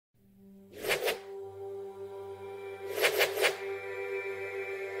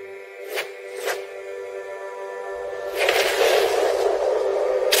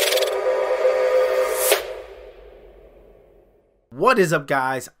What is up,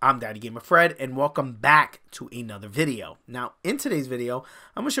 guys? I'm DaddyGamerFred and welcome back to another video. Now, in today's video,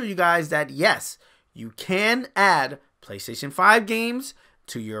 I'm going to show you guys that yes, you can add PlayStation 5 games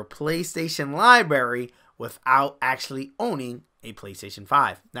to your PlayStation library without actually owning a PlayStation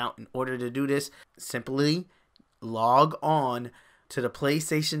 5. Now, in order to do this, simply log on to the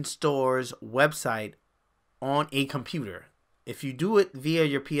PlayStation Store's website on a computer. If you do it via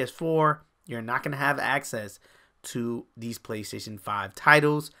your PS4, you're not going to have access to these PlayStation 5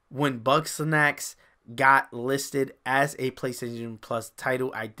 titles. When Bugsnax got listed as a PlayStation Plus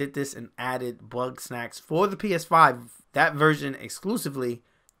title, I did this and added Bugsnax for the PS5, that version exclusively,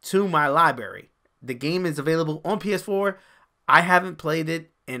 to my library. The game is available on PS4. I haven't played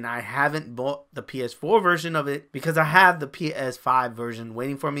it and I haven't bought the PS4 version of it because I have the PS5 version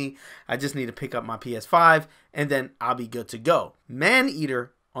waiting for me. I just need to pick up my PS5 and then I'll be good to go.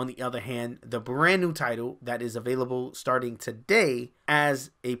 Maneater, on the other hand, the brand new title that is available starting today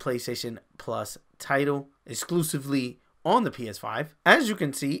as a PlayStation Plus title exclusively on the PS5. As you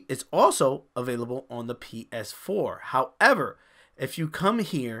can see, it's also available on the PS4. However, if you come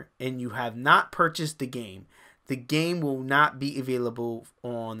here and you have not purchased the game will not be available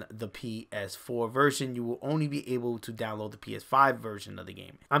on the PS4 version. You will only be able to download the PS5 version of the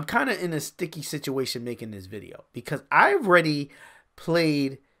game. I'm kind of in a sticky situation making this video because I've already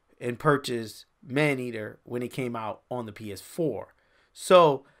played and purchased Maneater when it came out on the PS4.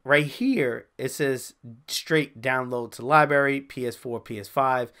 So right here it says straight download to library, PS4,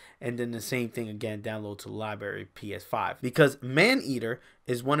 PS5, and then the same thing again, download to library, PS5. Because Maneater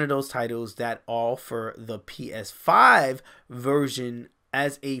is one of those titles that offer the PS5 version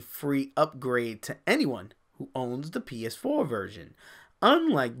as a free upgrade to anyone who owns the PS4 version,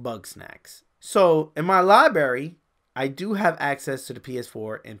 unlike Bugsnax. So in my library, I do have access to the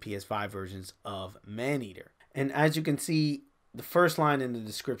PS4 and PS5 versions of Maneater. And as you can see, the first line in the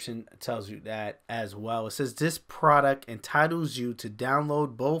description tells you that as well. It says this product entitles you to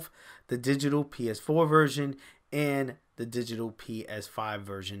download both the digital PS4 version and the digital PS5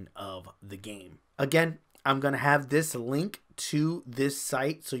 version of the game. Again, I'm going to have this link to this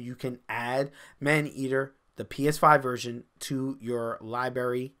site so you can add Maneater, the PS5 version, to your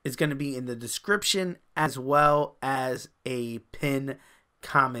library. It's going to be in the description as well as a pinned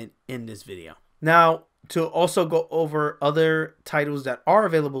comment in this video. Now, to also go over other titles that are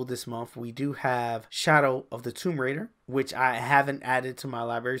available this month, we do have Shadow of the Tomb Raider, which I haven't added to my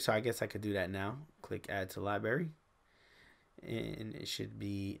library, so I guess I could do that now. Click add to library and it should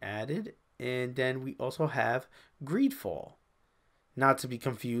be added. And then we also have Greedfall, not to be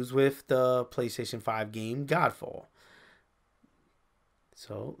confused with the PlayStation 5 game Godfall.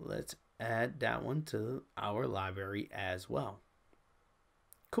 So let's add that one to our library as well.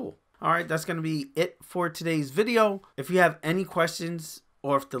 Cool. All right, that's going to be it for today's video. If you have any questions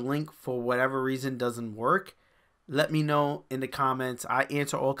or if the link for whatever reason doesn't work, let me know in the comments. I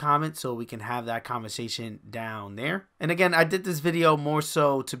answer all comments so we can have that conversation down there. And again, I did this video more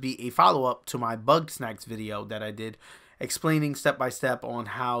so to be a follow-up to my Bugsnax video that I did, explaining step by step on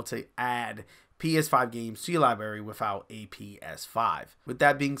how to add PS5 games to your library without a PS5. With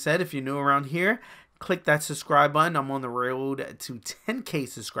that being said, if you're new around here, click that subscribe button. I'm on the road to 10K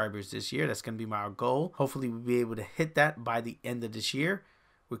subscribers this year. That's going to be my goal. Hopefully we'll be able to hit that by the end of this year.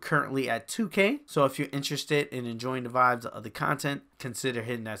 We're currently at 2K. So if you're interested in enjoying the vibes of the content, consider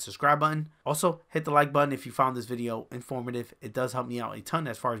hitting that subscribe button. Also, hit the like button if you found this video informative. It does help me out a ton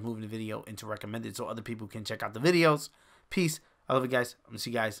as far as moving the video into recommended so other people can check out the videos. Peace. I love you guys. I'm going to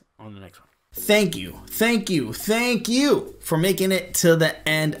see you guys on the next one. Thank you for making it to the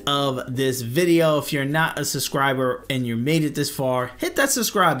end of this video. If you're not a subscriber and you made it this far, hit that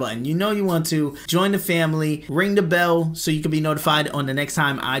subscribe button. You know you want to join the family, ring the bell so you can be notified on the next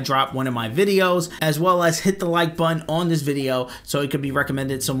time I drop one of my videos, as well as hit the like button on this video so it could be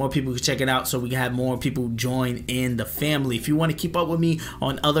recommended so more people can check it out, so we can have more people join in the family. If you want to keep up with me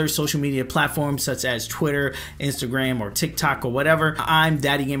on other social media platforms such as Twitter, Instagram, or TikTok or whatever, I'm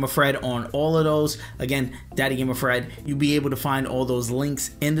DaddyGamerFred on all of those. Again, DaddyGamerFred. You'll be able to find all those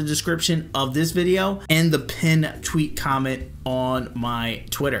links in the description of this video and the pinned tweet comment on my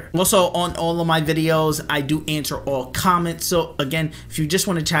Twitter. Also, on all of my videos, I do answer all comments. So again, if you just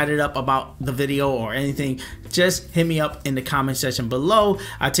want to chat it up about the video or anything, just hit me up in the comment section below.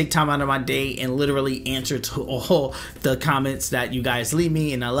 I take time out of my day and literally answer to all the comments that you guys leave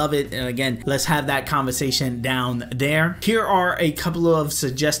me, and I love it. And again, let's have that conversation down there. Here are a couple of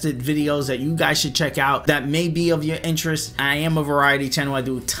suggested videos that you guys should check out that may be of your interest. I am a variety channel. I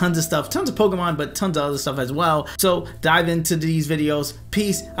do tons of stuff, tons of Pokemon, but tons of other stuff as well. So dive into these videos.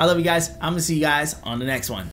 Peace. I love you guys. I'm gonna see you guys on the next one.